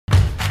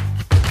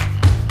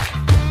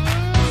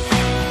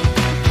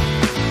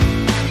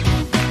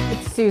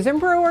Susan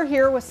Brewer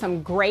here with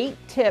some great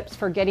tips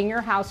for getting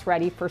your house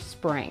ready for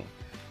spring.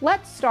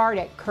 Let's start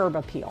at curb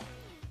appeal.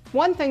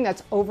 One thing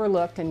that's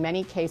overlooked in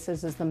many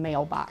cases is the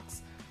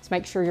mailbox. Let's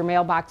make sure your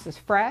mailbox is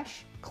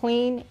fresh,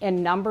 clean,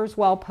 and numbers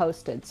well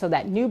posted so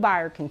that new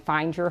buyer can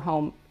find your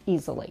home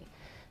easily.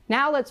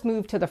 Now let's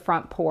move to the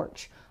front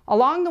porch.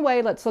 Along the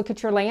way, let's look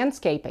at your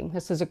landscaping.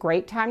 This is a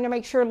great time to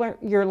make sure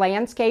your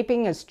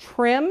landscaping is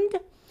trimmed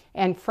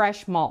and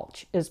fresh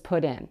mulch is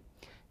put in.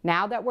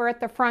 Now that we're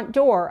at the front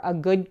door, a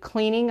good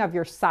cleaning of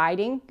your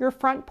siding, your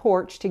front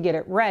porch to get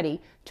it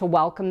ready to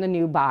welcome the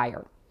new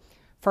buyer.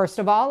 First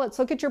of all, let's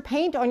look at your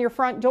paint on your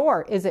front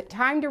door. Is it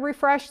time to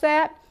refresh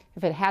that?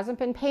 If it hasn't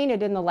been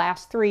painted in the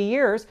last 3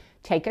 years,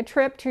 take a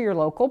trip to your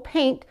local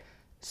paint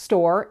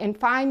store and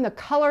find the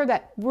color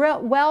that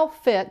well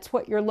fits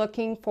what you're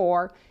looking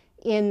for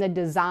in the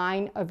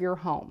design of your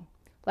home.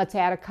 Let's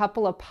add a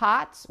couple of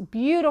pots,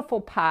 beautiful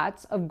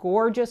pots of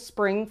gorgeous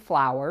spring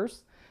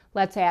flowers.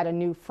 Let's add a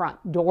new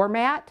front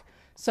doormat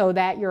so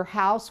that your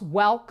house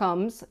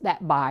welcomes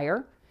that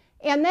buyer.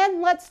 And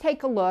then let's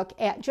take a look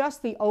at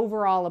just the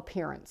overall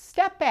appearance.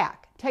 Step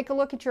back, take a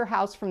look at your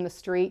house from the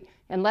street,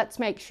 and let's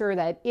make sure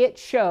that it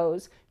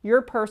shows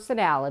your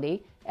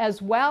personality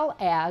as well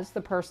as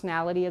the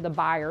personality of the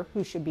buyer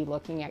who should be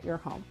looking at your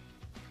home.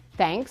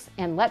 Thanks,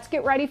 and let's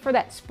get ready for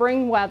that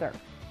spring weather.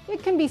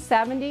 It can be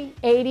 70,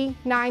 80,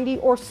 90,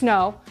 or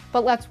snow,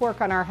 but let's work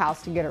on our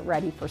house to get it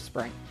ready for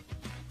spring.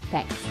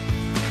 Thanks.